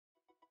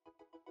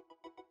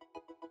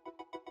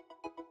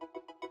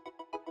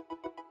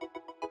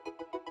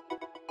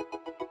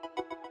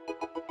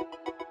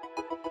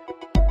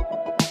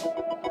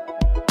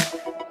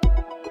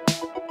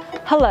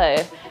Hello,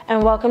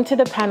 and welcome to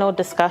the panel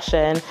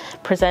discussion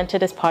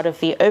presented as part of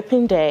the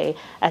Open Day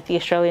at the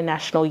Australian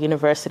National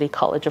University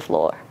College of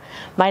Law.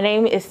 My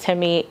name is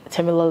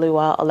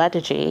Temiloluwa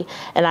Oladiji,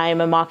 and I am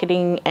a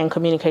Marketing and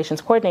Communications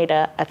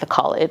Coordinator at the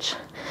college.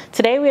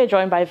 Today we are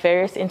joined by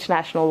various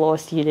international law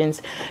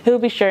students who will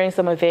be sharing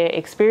some of their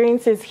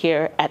experiences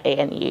here at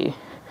ANU.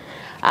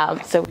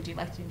 So would you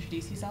like to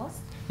introduce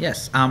yourselves?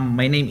 Yes,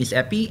 my name is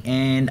Epi,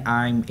 and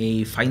I'm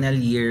a final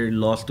year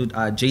law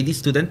JD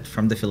student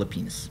from the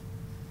Philippines.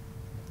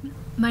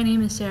 My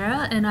name is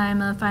Sarah, and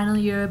I'm a final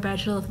year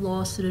Bachelor of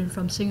Laws student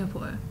from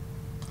Singapore.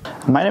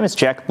 My name is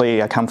Jack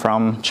Lee. I come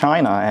from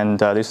China, and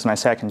this is my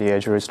second year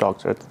Juris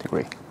Doctor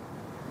degree.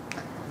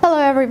 Hello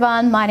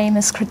everyone, my name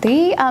is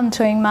Kriti. I'm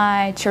doing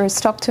my Juris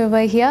Doctor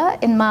over here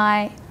in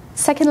my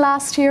second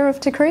last year of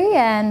degree,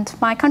 and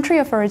my country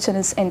of origin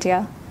is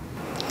India.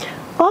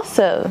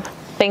 Awesome,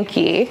 thank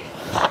you.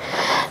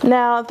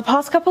 Now, the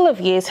past couple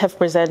of years have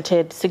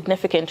presented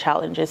significant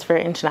challenges for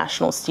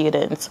international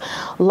students.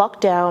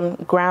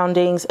 Lockdown,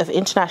 groundings of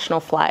international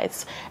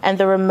flights, and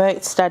the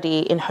remote study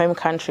in home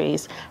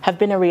countries have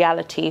been a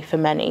reality for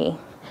many.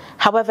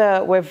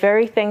 However, we're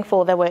very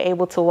thankful that we're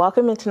able to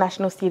welcome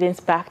international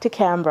students back to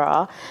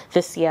Canberra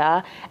this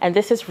year, and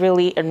this has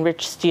really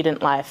enriched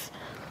student life.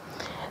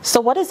 So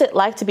what is it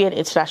like to be an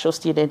international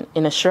student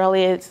in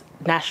Australia's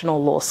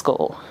National Law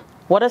School?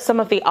 What are some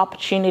of the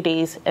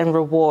opportunities and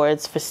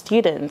rewards for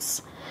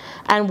students?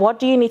 And what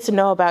do you need to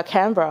know about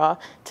Canberra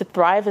to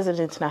thrive as an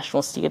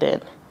international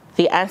student?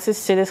 The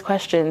answers to these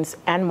questions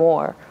and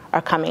more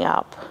are coming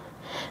up.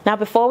 Now,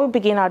 before we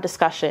begin our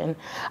discussion,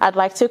 I'd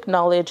like to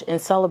acknowledge and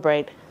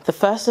celebrate the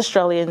first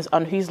Australians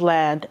on whose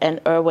land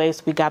and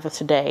airwaves we gather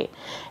today,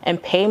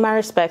 and pay my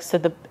respects to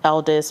the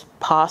elders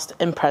past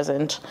and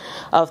present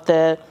of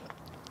the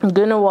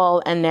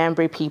Ngunnawal and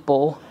Ngambri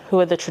people, who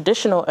are the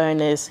traditional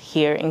owners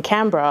here in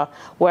Canberra,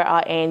 where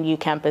our ANU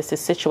campus is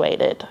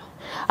situated.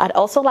 I'd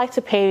also like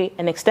to pay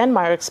and extend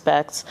my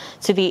respects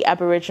to the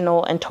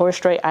Aboriginal and Torres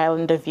Strait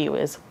Islander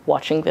viewers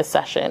watching this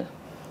session.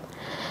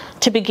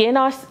 To begin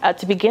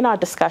our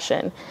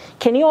discussion,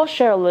 can you all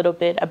share a little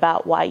bit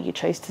about why you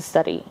chose to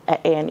study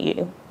at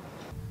ANU?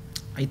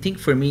 I think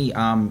for me,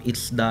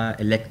 it's the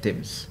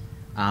electives,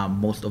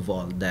 most of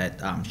all, that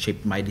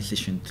shaped my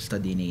decision to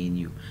study in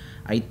ANU.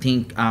 I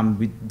think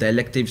with the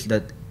electives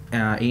that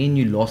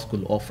ANU Law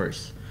School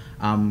offers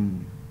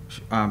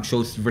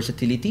shows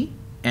versatility,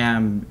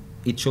 and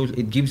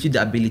it gives you the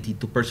ability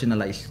to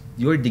personalize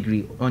your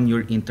degree on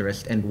your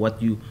interest and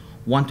what you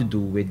want to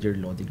do with your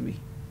law degree.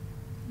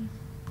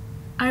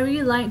 I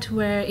really liked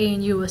where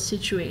ANU was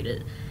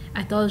situated.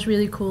 I thought it was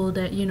really cool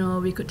that,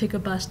 we could take a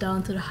bus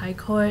down to the High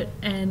Court,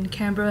 and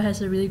Canberra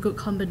has a really good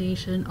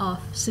combination of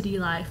city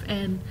life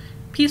and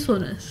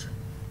peacefulness.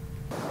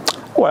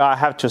 Well, I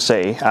have to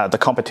say, the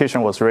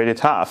competition was really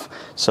tough,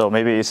 so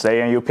maybe it's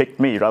the ANU picked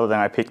me rather than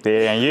I picked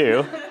the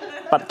ANU.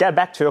 But get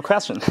back to your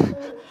question.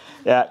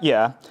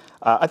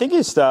 I think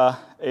it's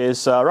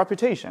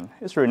reputation.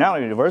 It's a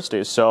renowned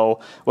university,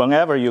 so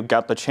whenever you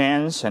get the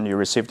chance and you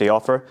receive the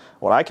offer,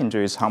 what I can do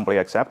is humbly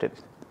accept it.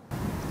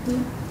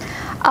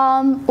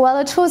 Well,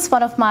 it was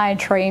one of my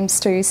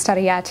dreams to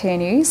study at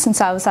ANU since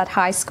I was at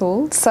high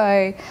school,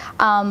 so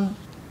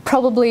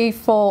probably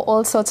for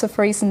all sorts of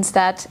reasons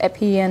that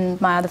Epi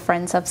and my other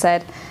friends have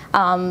said,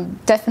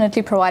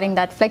 definitely providing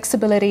that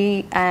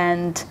flexibility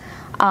and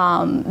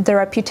the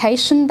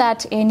reputation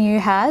that ANU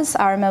has.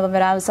 I remember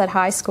when I was at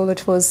high school,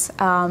 it was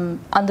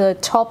under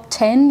top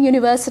 10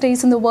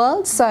 universities in the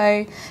world,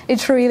 so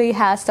it really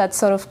has that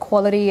sort of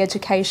quality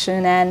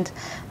education, and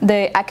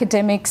the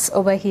academics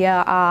over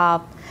here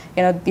are,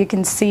 you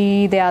can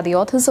see they are the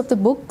authors of the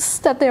books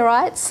that they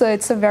write, so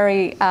it's a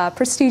very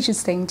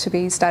prestigious thing to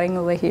be studying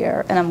over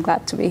here, and I'm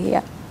glad to be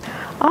here.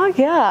 Oh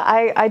yeah,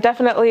 I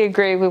definitely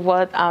agree with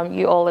what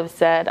you all have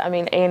said. I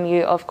mean,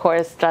 ANU, of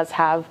course, does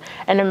have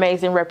an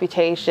amazing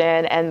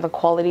reputation, and the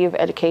quality of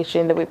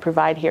education that we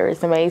provide here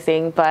is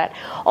amazing. But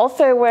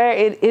also where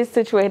it is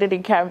situated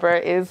in Canberra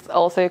is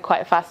also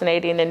quite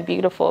fascinating and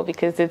beautiful,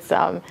 because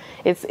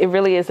it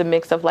really is a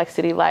mix of like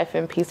city life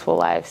and peaceful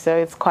life. So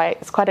it's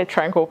quite a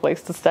tranquil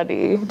place to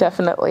study,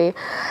 definitely.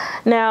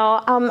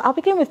 Now, I'll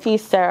begin with you,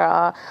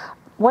 Sarah.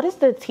 What is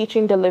the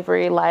teaching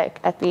delivery like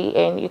at the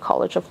ANU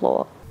College of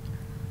Law?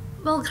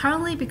 Well,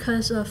 currently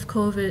because of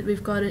COVID,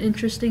 we've got an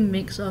interesting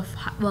mix of,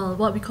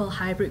 what we call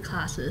hybrid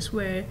classes,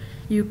 where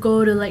you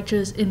go to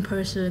lectures in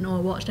person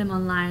or watch them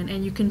online,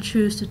 and you can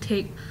choose to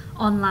take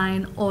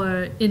online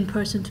or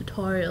in-person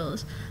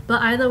tutorials.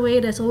 But either way,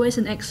 there's always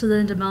an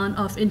excellent amount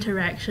of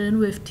interaction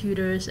with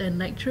tutors and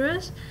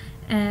lecturers,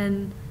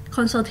 and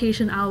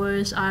consultation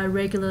hours are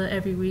regular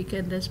every week,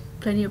 and there's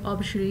plenty of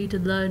opportunity to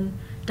learn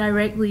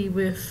directly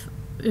with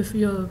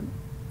your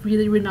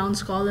really renowned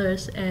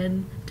scholars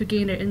and to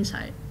gain their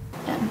insight.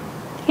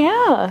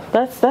 Yeah,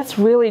 that's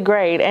really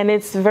great, and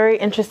it's very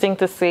interesting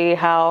to see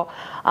how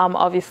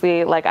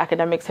obviously like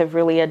academics have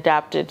really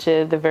adapted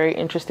to the very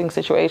interesting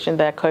situation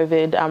that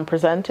COVID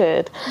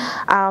presented.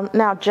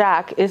 Now,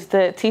 Jack, is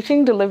the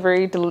teaching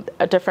delivery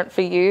different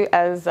for you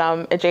as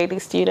a JD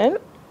student?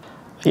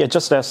 Yeah,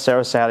 just as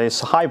Sarah said, it's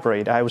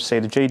hybrid. I would say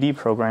the JD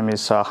program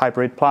is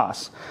hybrid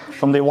plus.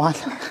 From the one,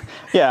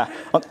 yeah,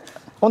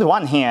 on the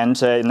one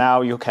hand,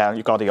 now you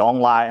got the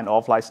online and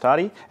offline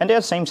study, and at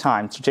the same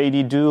time,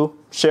 JD do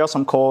share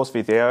some course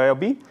with the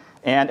LLB,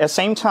 and at the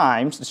same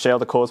time share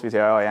the course with the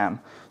LLM.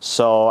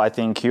 So I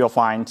think you'll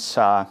find,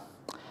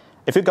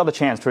 if you got the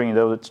chance to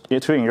enroll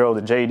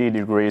the JD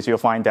degrees, you'll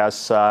find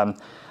that's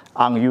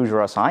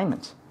unusual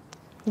assignment.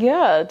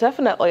 Yeah,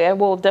 definitely. And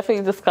we'll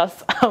definitely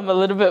discuss a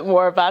little bit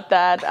more about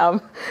that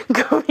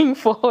going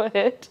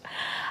forward.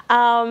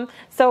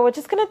 So we're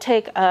just going to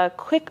take a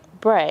quick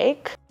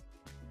break.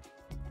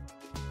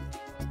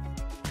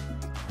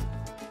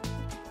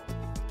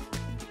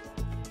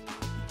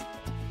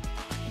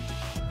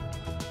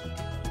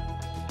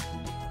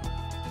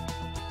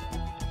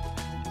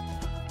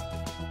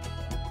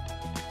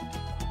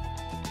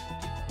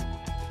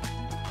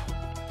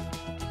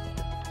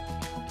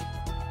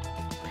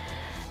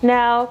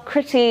 Now,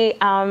 Kriti,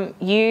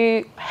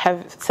 you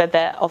have said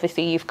that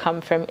obviously you've come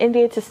from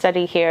India to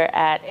study here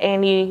at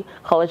ANU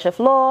College of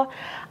Law.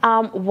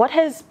 What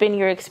has been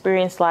your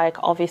experience like,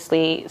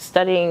 obviously,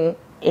 studying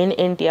in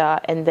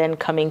India and then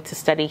coming to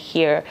study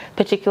here,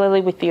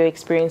 particularly with your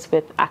experience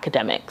with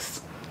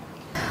academics?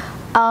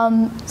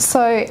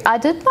 So I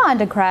did my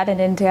undergrad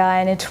in India,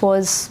 and it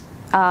was,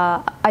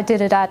 I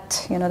did it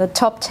at, the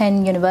top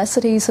 10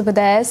 universities over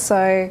there.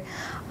 So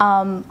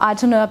I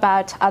don't know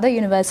about other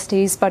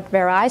universities, but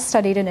where I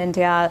studied in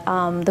India,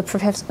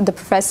 the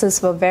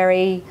professors were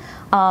very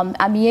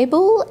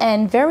amiable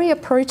and very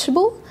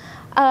approachable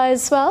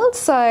as well.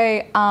 So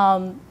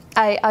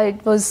I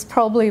was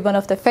probably one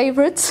of the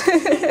favorites.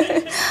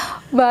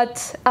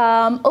 But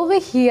over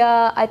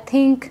here, I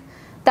think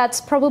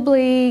that's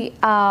probably,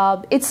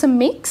 it's a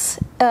mix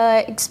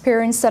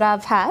experience that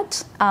I've had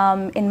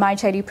in my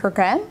JD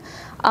program.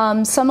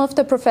 Some of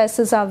the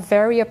professors are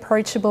very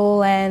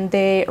approachable and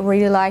they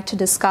really like to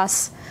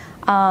discuss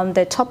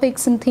their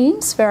topics and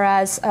themes,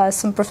 whereas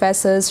some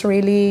professors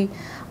really,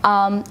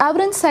 I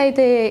wouldn't say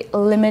they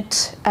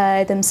limit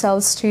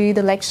themselves to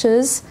the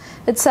lectures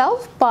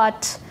itself,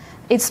 but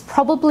it's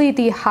probably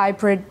the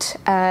hybrid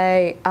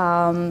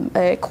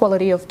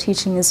quality of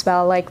teaching as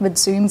well. Like with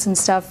Zooms and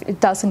stuff,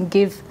 it doesn't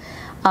give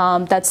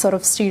that sort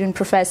of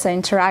student-professor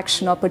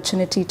interaction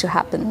opportunity to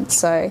happen.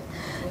 So,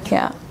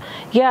 yeah.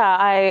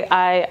 Yeah,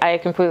 I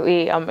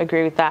completely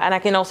agree with that. And I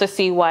can also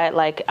see why,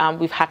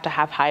 we've had to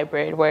have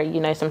hybrid where,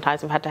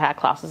 sometimes we've had to have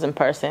classes in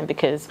person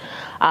because,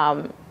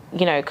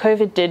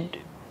 COVID did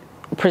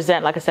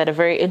present, like I said, a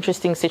very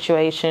interesting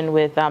situation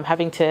with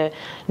having to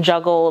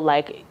juggle,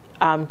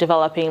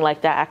 developing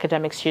that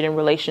academic student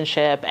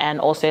relationship and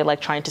also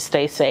trying to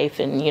stay safe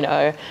and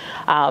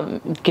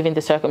given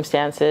the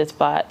circumstances.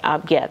 But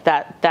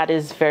that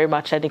is very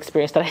much an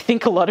experience that I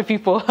think a lot of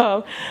people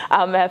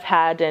have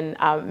had. And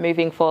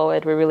moving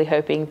forward, we're really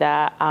hoping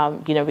that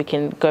we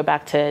can go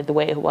back to the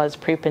way it was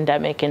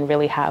pre-pandemic and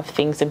really have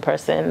things in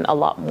person a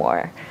lot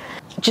more.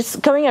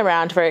 Just going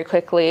around very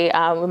quickly,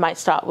 we might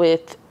start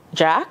with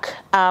Jack.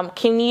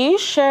 Can you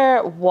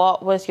share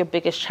what was your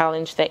biggest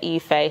challenge that you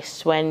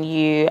faced when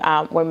you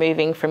were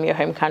moving from your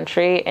home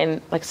country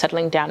and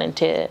settling down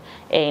into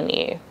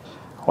ANU?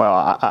 Well,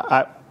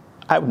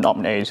 I would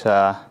nominate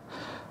a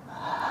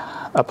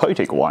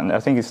poetic one.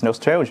 I think it's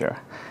nostalgia.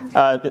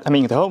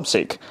 The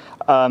homesick.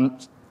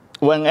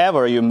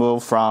 Whenever you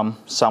move from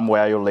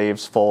somewhere you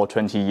lived for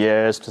 20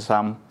 years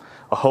to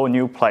a whole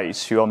new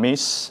place, you'll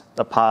miss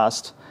the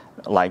past,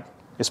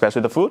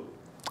 especially the food,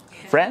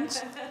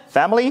 friends,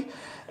 family,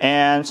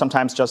 and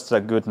sometimes just the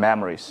good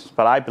memories.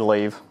 But I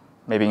believe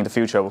maybe in the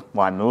future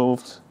when I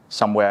moved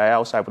somewhere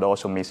else, I would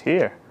also miss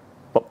here.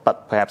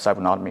 But perhaps I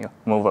would not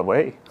move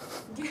away.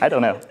 I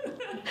don't know.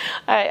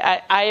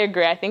 I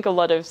agree. I think a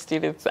lot of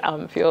students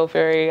feel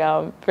very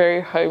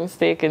very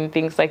homesick and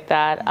things like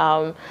that.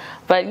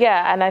 But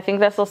yeah, and I think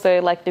that's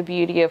also the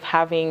beauty of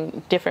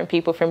having different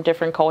people from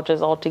different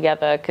cultures all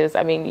together. Because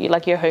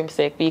you're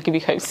homesick, but you can be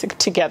homesick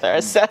together.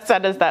 As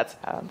sad as that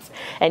sounds,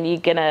 and you're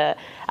gonna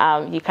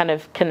you kind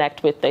of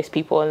connect with those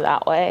people in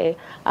that way.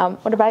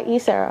 What about you,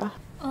 Sarah?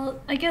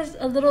 I guess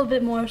a little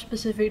bit more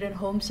specific than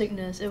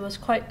homesickness. It was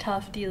quite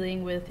tough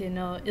dealing with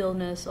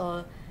illness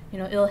or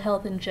ill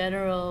health in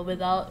general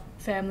without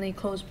family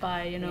close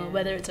by,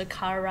 whether it's a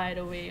car ride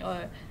away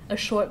or a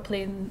short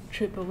plane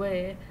trip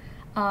away.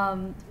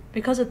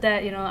 Because of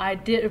that, I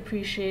did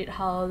appreciate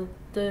how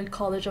the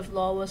College of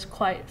Law was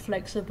quite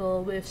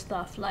flexible with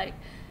stuff like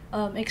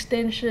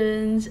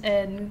extensions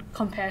and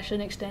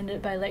compassion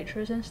extended by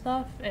lecturers and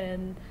stuff,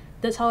 and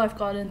that's how I've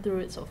gotten through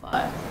it so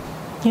far.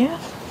 Yeah.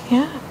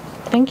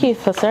 Thank you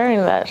for sharing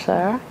that,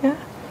 Sarah. Yeah.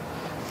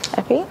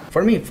 Epi?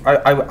 For me,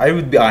 I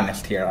would be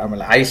honest here.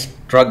 I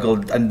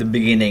struggled in the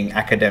beginning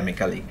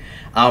academically.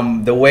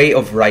 The way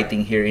of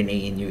writing here in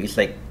ANU is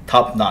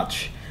top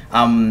notch.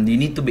 You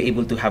need to be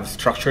able to have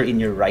structure in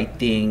your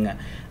writing,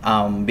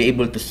 be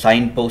able to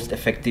signpost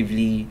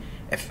effectively,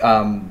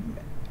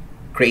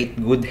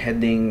 create good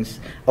headings,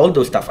 all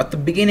those stuff. At the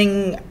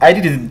beginning, I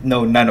didn't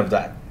know none of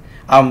that.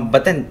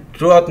 But then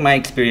throughout my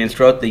experience,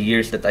 throughout the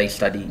years that I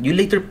study, you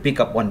later pick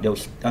up on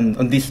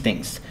these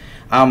things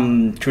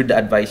through the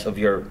advice of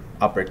your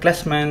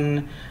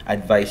upperclassmen,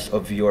 advice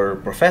of your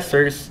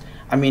professors.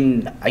 I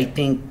mean, I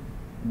think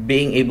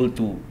being able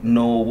to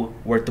know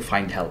where to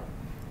find help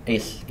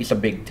is a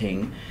big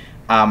thing.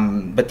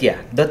 But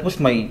yeah, that was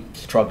my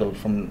struggle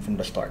from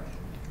the start.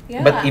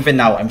 Yeah. But even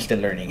now, I'm still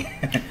learning.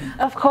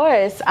 Of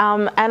course,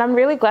 and I'm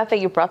really glad that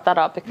you brought that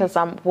up, because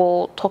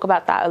we'll talk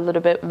about that a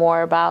little bit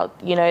more about,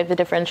 you know, the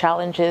different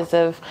challenges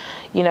of,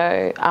 you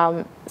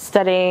know,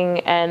 studying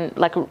and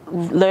like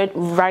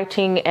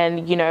writing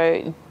and, you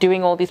know,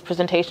 doing all these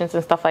presentations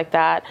and stuff like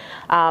that,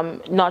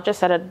 not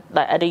just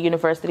at a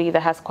university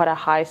that has quite a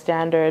high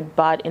standard,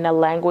 but in a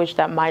language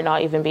that might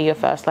not even be your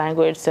first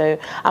language. So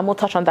we'll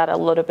touch on that a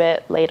little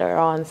bit later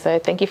on. So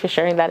thank you for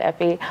sharing that,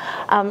 Epi.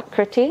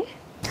 Kriti?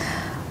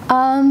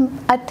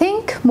 I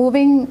think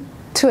moving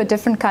to a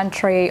different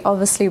country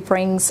obviously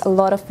brings a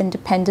lot of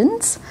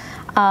independence,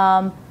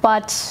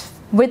 but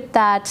with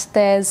that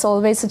there's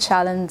always a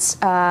challenge,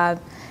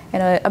 you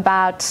know,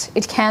 about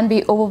it can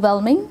be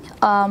overwhelming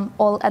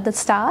all at the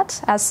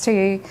start as to,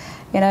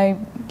 you know,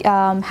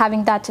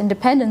 having that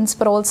independence,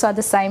 but also at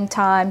the same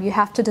time you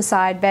have to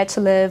decide where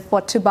to live,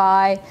 what to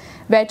buy,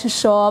 where to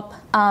shop,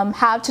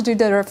 how to do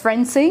the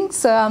referencing.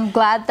 So I'm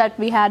glad that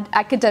we had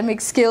academic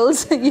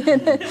skills you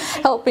know,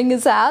 helping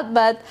us out.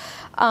 But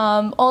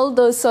all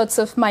those sorts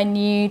of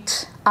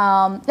minute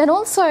and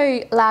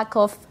also lack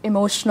of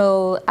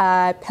emotional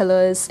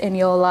pillars in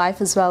your life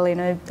as well. You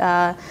know,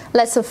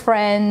 less of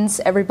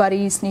friends,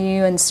 everybody's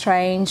new and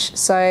strange.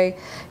 So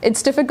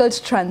it's difficult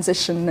to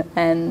transition.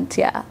 And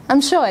yeah,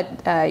 I'm sure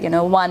it, you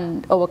know,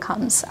 one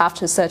overcomes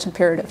after a certain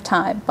period of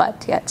time.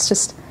 But yeah, it's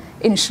just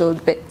initial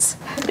bits.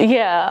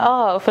 Yeah,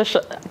 oh, for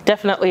sure.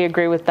 Definitely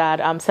agree with that.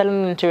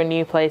 Settling into a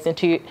new place,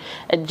 into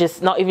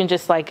just not even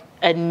just like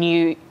a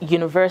new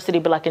university,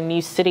 but like a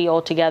new city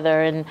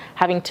altogether, and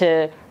having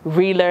to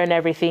relearn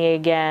everything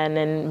again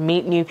and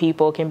meet new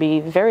people can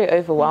be very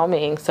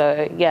overwhelming.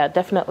 So yeah,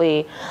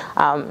 definitely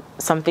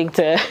something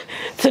to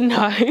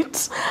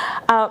note.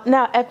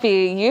 Now,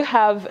 Epi, you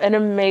have an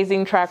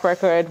amazing track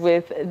record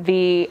with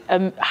the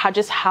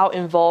how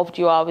involved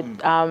you are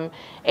with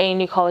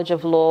ANU College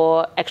of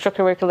Law,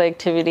 extracurricular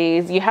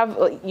activities. You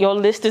have your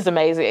list is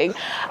amazing.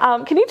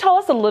 Can you tell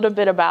us a little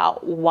bit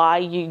about why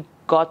you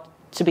got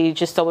to be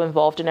just so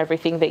involved in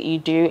everything that you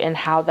do and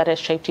how that has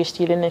shaped your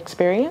student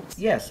experience?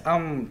 Yes.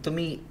 To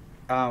me,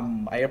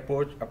 I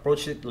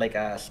approached it like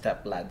a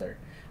step ladder.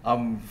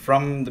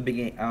 From the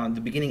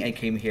beginning I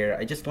came here,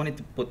 I just wanted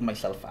to put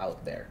myself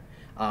out there,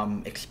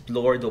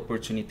 explore the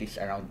opportunities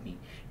around me.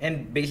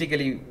 And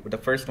basically, the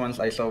first ones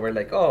I saw were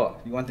like, oh,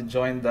 you want to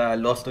join the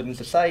Law Student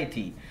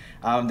Society?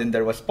 Then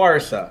there was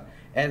Parsa.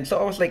 And so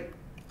I was like,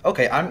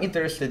 okay, I'm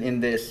interested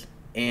in this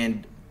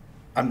and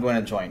I'm going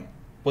to join.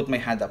 Put my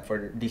hand up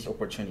for these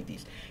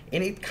opportunities.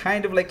 And it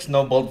kind of like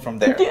snowballed from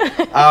there,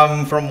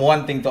 from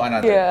one thing to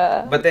another.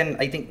 Yeah. But then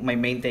I think my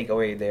main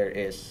takeaway there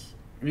is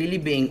really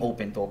being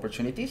open to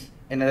opportunities,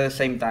 and at the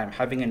same time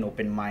having an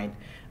open mind,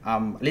 a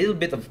little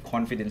bit of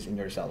confidence in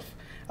yourself,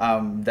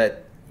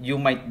 that you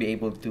might be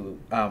able to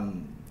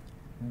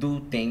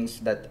do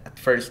things that at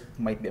first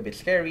might be a bit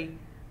scary,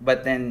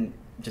 but then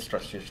just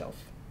trust yourself.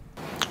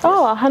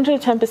 Oh,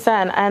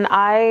 110%. And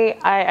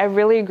I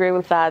really agree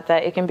with that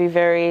it can be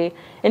very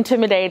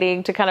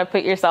intimidating to kind of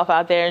put yourself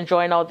out there and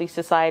join all these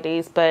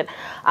societies. But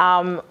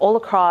all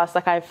across,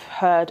 like I've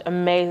heard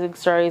amazing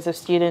stories of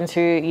students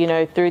who, you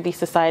know, through these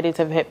societies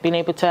have been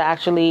able to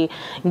actually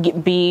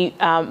be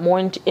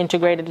more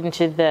integrated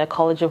into the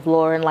College of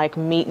Law and like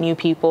meet new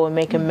people and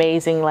make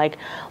amazing, like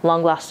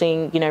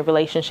long-lasting, you know,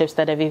 relationships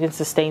that have even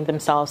sustained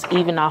themselves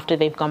even after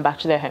they've gone back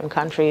to their home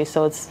country.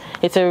 So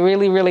it's a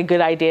really, really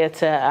good idea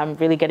to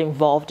really get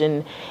involved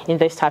in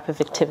those type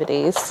of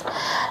activities.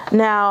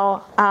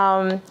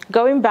 Now,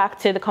 going back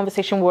to the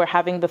conversation we were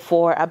having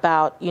before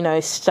about, you know,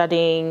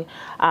 studying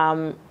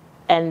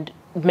and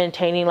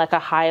maintaining like a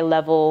high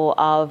level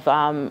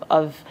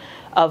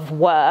of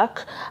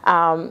work.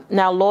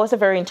 Now, law is a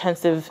very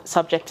intensive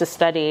subject to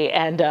study,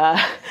 and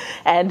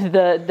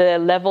the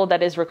level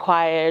that is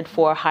required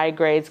for high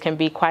grades can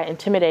be quite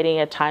intimidating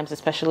at times,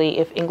 especially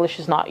if English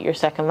is not your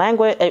second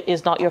language,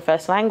 is not your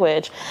first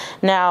language.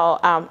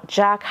 Now,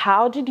 Jack,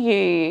 how did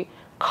you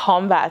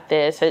combat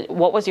this?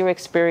 What was your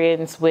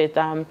experience with,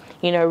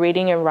 you know,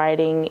 reading and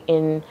writing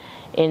in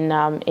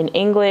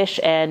English?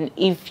 And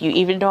if you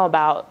even know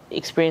about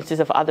experiences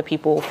of other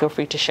people, feel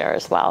free to share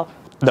as well.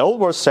 The old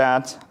word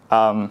said,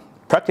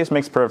 practice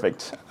makes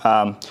perfect.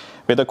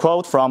 With a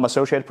quote from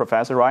Associate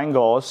Professor Ryan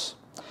Goss,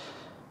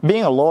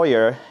 being a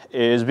lawyer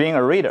is being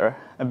a reader,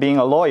 and being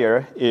a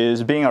lawyer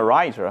is being a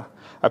writer.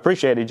 I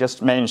appreciate you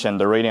just mentioned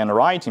the reading and the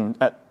writing.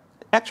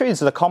 Actually, it's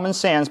the common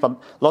sense, but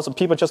lots of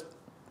people just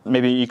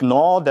maybe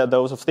ignore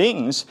those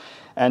things.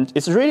 And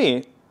it's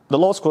really, the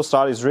law school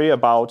study is really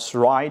about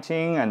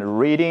writing and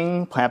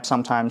reading, perhaps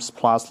sometimes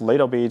plus a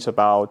little bit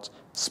about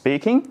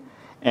speaking.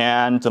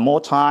 And the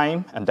more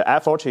time and the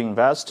effort you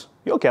invest,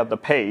 you'll get the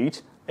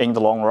paid in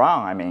the long run,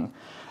 I mean.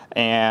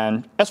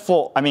 And as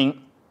for,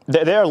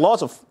 there are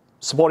lots of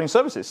supporting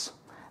services.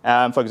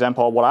 For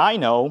example, what I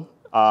know,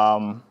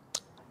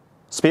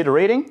 speed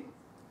reading,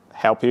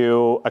 help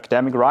you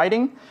academic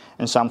writing,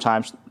 and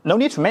sometimes, no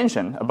need to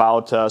mention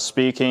about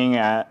speaking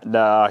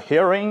and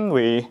hearing.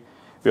 We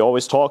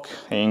always talk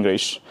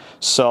English.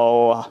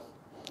 So,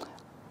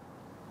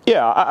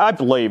 yeah, I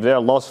believe there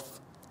are lots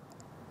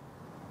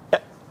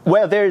of,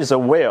 where there is a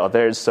will,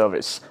 there is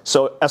service.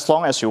 So as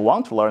long as you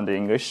want to learn the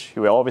English,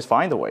 you will always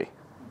find a way.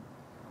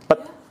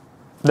 But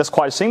that's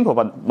quite simple,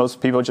 but most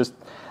people just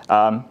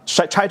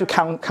try to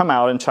come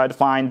out and try to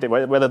find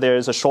whether there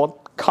is a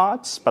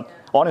shortcut. But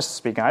honestly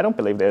speaking, I don't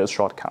believe there is a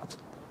shortcut.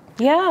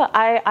 Yeah,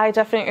 I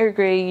definitely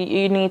agree.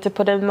 You need to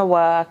put in the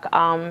work,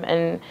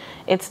 and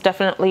it's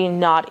definitely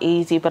not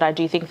easy, but I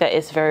do think that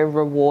it's very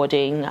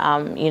rewarding,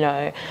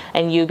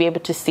 and you'll be able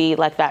to see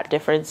like that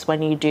difference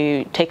when you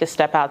do take a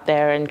step out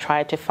there and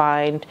try to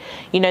find,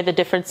 the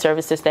different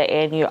services that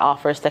ANU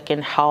offers that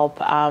can help,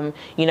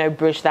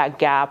 bridge that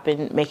gap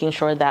in making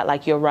sure that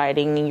like your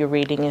writing and your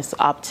reading is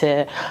up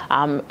to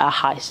a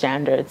high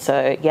standard.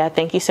 So yeah,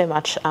 thank you so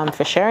much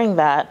for sharing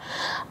that.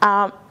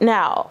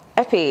 Now,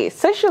 Epi,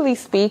 socially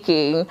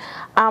speaking,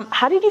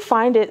 how did you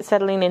find it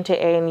settling into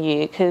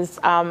ANU? Because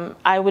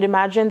I would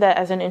imagine that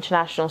as an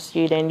international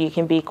student, you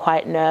can be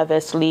quite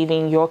nervous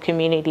leaving your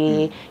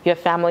community, your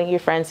family, your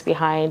friends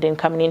behind and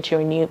coming into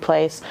a new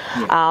place.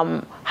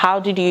 Yeah. How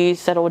did you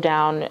settle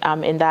down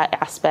in that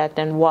aspect,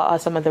 and what are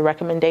some of the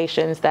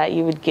recommendations that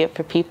you would give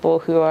for people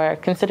who are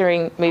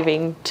considering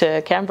moving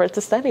to Canberra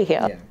to study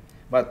here? Yeah.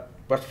 But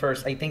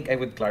first, I think I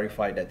would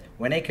clarify that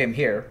when I came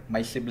here,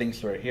 my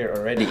siblings were here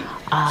already.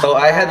 So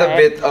I had a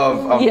bit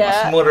of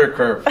a smoother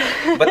curve.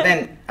 But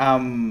then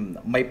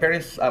my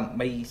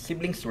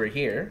siblings were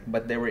here,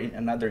 but they were in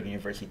another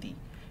university.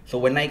 So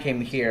when I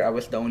came here, I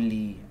was the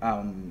only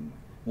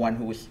one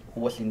who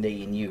was in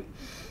the ANU.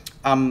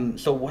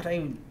 So what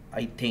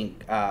I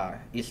think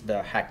is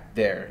the hack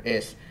there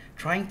is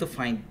trying to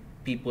find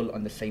people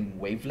on the same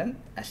wavelength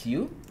as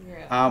you.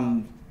 Yeah.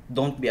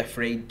 Don't be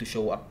afraid to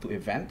show up to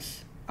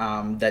events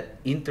that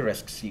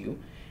interests you,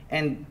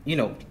 and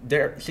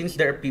since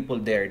there are people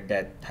there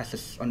that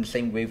has on the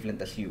same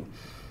wavelength as you,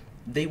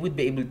 they would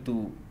be able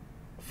to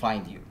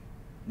find you.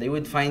 They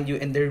would find you,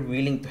 and they're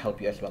willing to help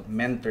you as well,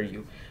 mentor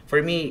you.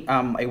 For me,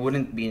 I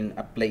wouldn't be in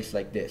a place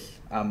like this,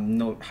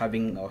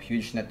 having a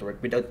huge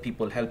network without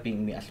people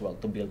helping me as well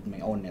to build my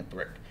own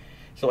network.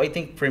 So I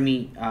think for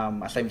me,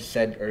 as I've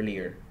said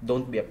earlier,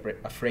 don't be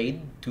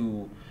afraid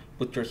to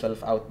put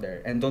yourself out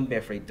there, and don't be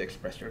afraid to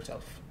express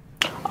yourself.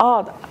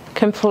 Oh,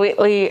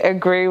 completely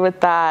agree with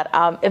that.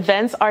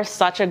 Events are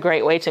such a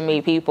great way to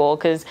meet people,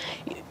 because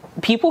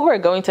people who are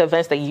going to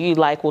events that you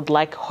like would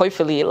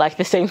hopefully like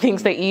the same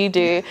things that you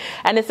do,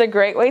 and it's a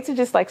great way to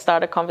just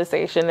start a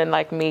conversation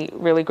and meet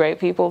really great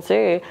people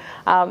too.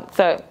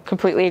 So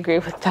completely agree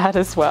with that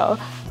as well.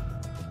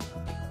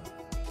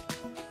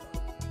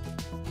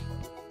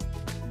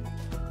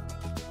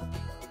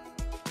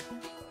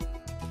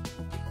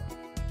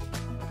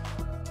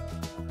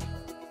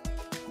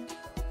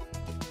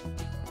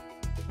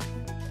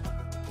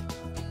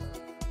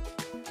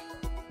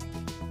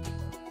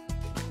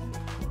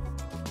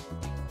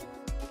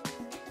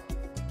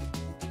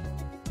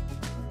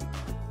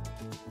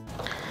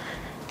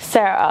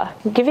 Sarah,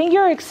 given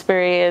your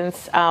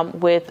experience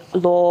with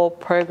law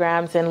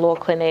programs and law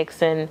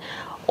clinics and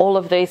all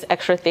of these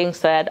extra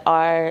things that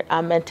are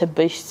meant to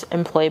boost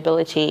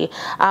employability,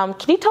 can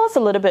you tell us a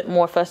little bit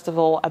more, first of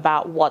all,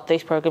 about what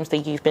these programs that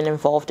you've been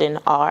involved in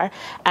are?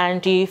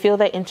 And do you feel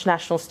that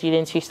international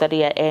students who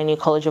study at ANU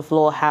College of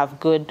Law have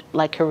good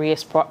career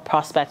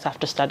prospects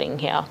after studying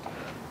here?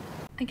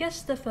 I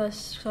guess the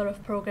first sort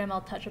of program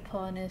I'll touch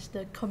upon is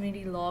the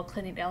community law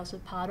clinic that I was a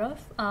part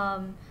of.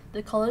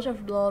 The College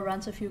of Law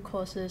runs a few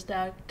courses that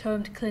are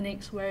termed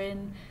clinics,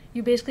 wherein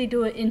you basically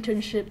do an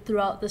internship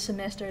throughout the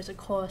semester as a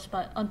course,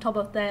 but on top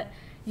of that,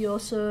 you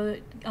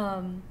also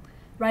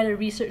write a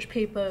research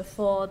paper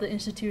for the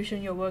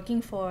institution you're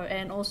working for,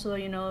 and also,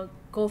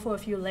 go for a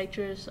few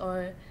lectures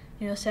or,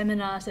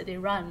 seminars that they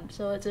run.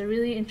 So it's a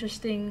really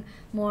interesting,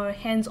 more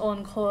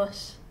hands-on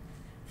course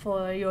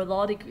for your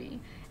law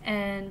degree.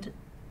 And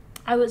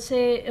I would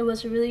say it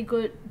was a really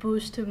good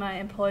boost to my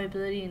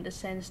employability in the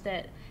sense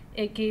that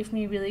it gave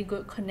me really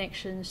good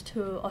connections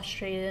to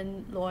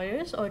Australian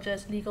lawyers or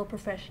just legal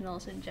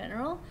professionals in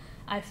general.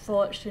 I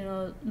forged,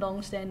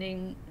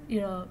 long-standing,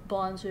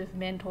 bonds with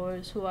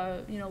mentors who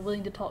are,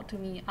 willing to talk to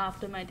me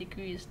after my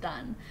degree is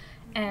done.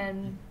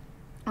 And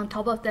on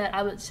top of that,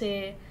 I would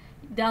say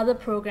the other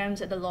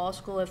programs at the law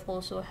school have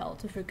also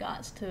helped with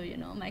regards to,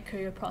 my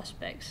career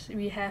prospects.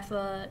 We have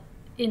a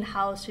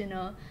in-house,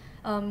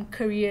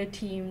 career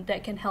team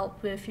that can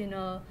help with,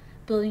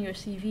 building your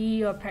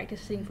CV or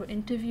practicing for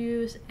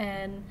interviews.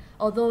 And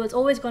although it's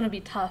always going to be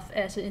tough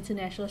as an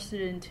international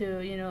student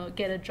to,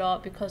 get a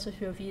job because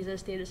of your visa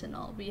status and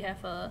all, we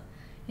have a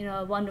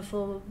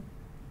wonderful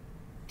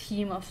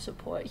team of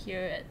support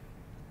here at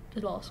to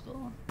law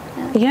school.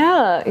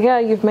 Yeah,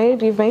 you've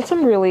made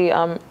some really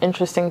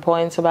interesting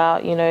points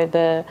about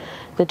the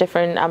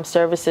different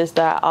services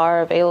that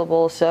are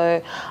available.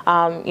 So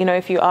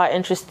if you are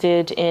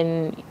interested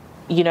in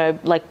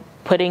like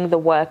putting the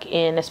work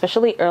in,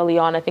 especially early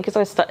on, I think it's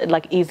always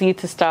easy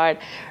to start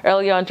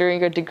early on during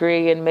your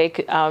degree and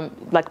make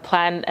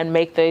plan and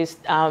make those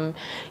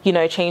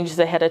changes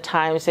ahead of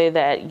time, so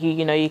that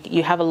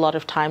you have a lot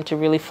of time to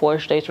really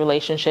forge those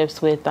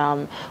relationships with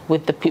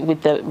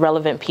the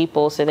relevant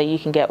people, so that you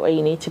can get where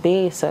you need to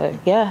be. So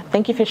yeah,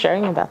 thank you for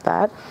sharing about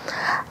that.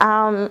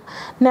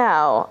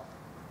 Now,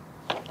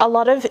 a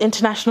lot of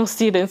international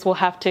students will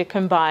have to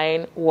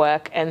combine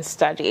work and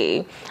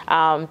study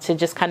to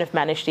just kind of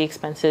manage the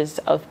expenses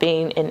of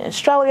being in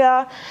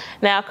Australia.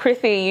 Now,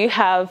 Kriti, you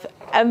have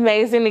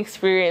amazing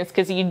experience,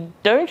 because you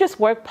don't just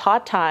work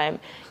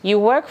part-time, you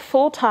work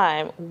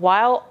full-time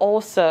while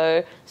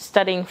also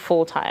studying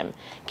full-time.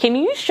 Can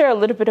you share a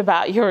little bit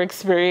about your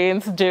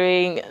experience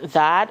doing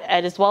that,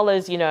 and as well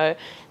as,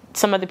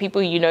 some of the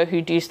people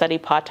who do study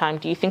part-time?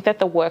 Do you think that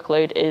the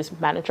workload is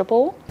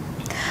manageable?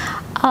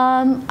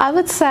 I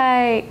would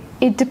say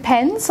it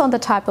depends on the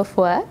type of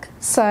work.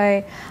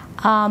 So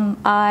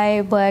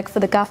I work for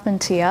the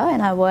government here,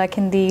 and I work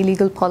in the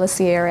legal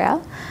policy area.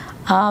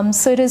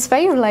 So it is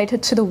very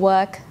related to the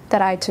work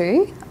that I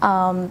do,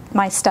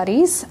 my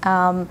studies.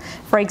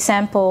 For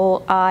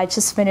example, I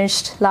just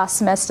finished last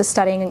semester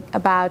studying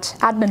about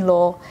admin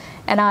law,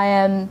 and I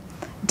am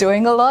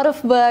doing a lot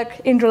of work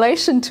in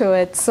relation to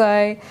it.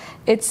 So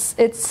it's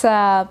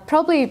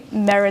probably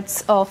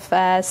merits of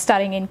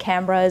studying in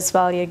Canberra as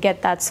well. You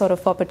get that sort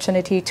of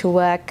opportunity to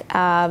work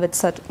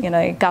with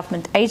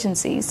government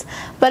agencies.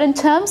 But in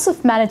terms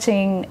of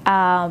managing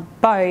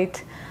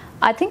both,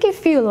 I think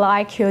if you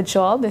like your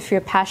job, if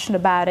you're passionate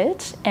about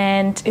it,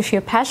 and if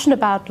you're passionate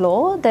about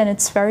law, then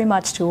it's very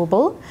much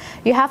doable.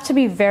 You have to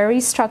be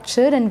very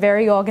structured and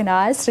very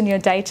organized in your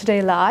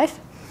day-to-day life.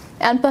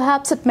 And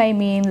perhaps it may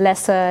mean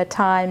lesser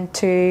time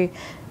to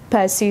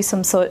pursue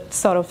some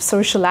sort of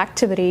social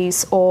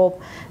activities, or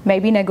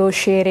maybe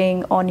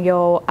negotiating on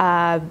your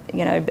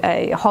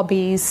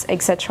hobbies,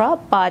 etc.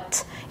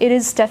 But it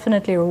is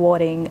definitely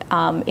rewarding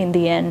in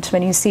the end.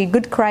 When you see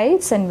good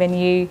grades and when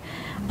you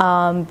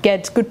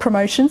get good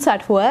promotions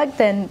at work,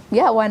 then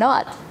yeah, why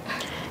not?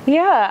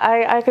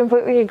 Yeah, I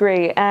completely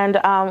agree. And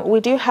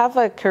we do have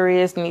a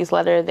careers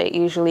newsletter that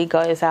usually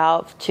goes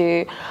out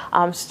to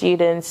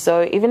students.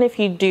 So even if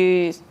you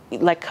do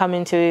come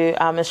into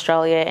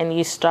Australia and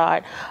you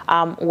start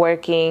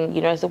working,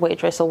 as a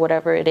waitress or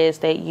whatever it is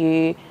that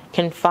you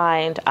can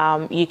find,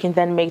 you can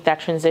then make that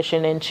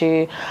transition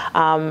into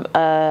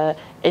a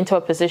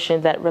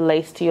position that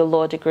relates to your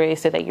law degree,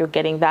 so that you're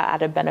getting that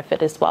added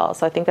benefit as well.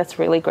 So I think that's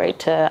really great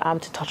to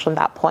touch on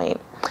that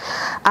point.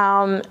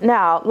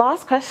 Now,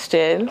 last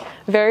question,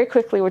 very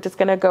quickly, we're just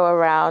going to go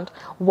around.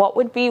 What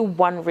would be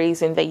one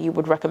reason that you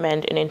would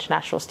recommend an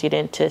international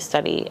student to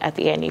study at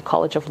the ANU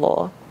College of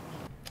Law?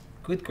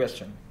 Good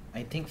question.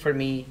 I think for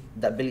me,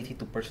 the ability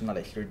to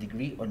personalize your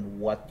degree on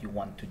what you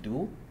want to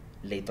do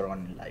later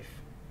on in life.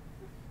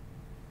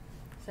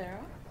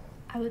 Sarah?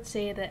 I would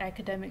say that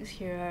academics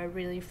here are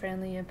really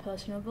friendly and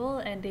personable,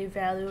 and they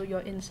value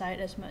your insight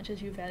as much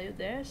as you value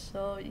theirs.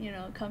 So,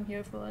 come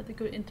here for the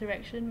good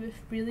interaction with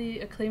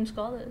really acclaimed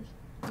scholars.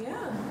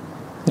 Yeah,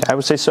 I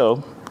would say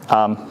so.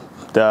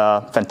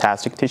 The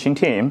fantastic teaching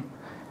team,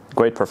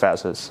 great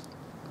professors,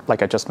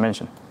 like I just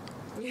mentioned.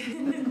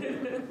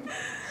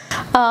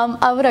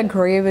 I would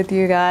agree with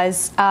you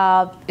guys.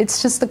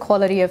 It's just the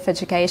quality of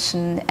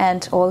education,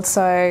 and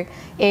also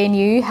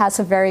ANU has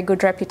a very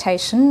good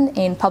reputation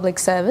in public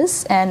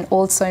service and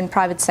also in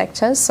private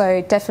sector.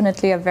 So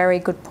definitely a very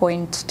good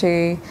point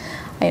to,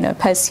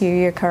 pursue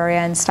your career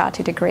and start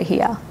your degree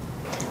here.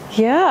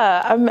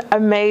 Yeah,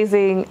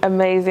 amazing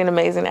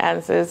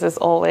answers as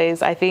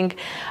always. I think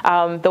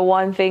the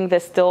one thing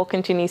that still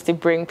continues to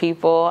bring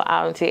people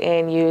to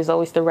ANU is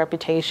always the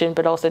reputation,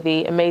 but also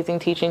the amazing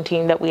teaching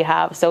team that we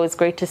have. So it's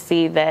great to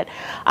see that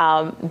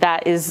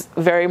that is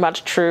very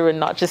much true and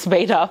not just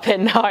made up,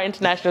 and our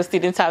international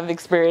students have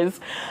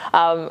experience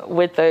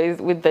with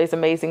those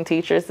amazing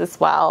teachers as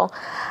well.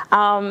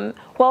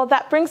 Well,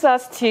 that brings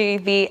us to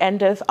the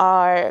end of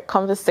our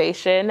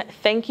conversation.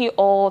 Thank you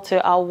all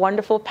to our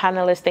wonderful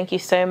panelists. Thank you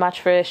so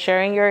much for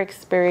sharing your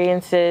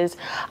experiences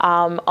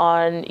on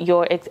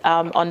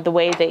the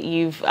way that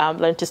you've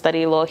learned to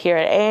study law here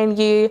at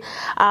ANU.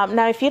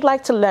 Now, if you'd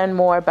like to learn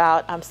more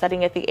about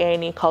studying at the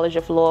ANU College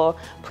of Law,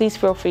 please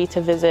feel free to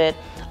visit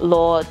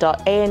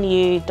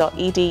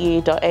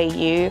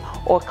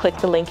law.anu.edu.au or click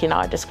the link in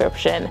our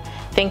description.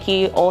 Thank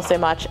you all so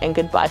much, and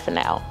goodbye for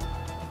now.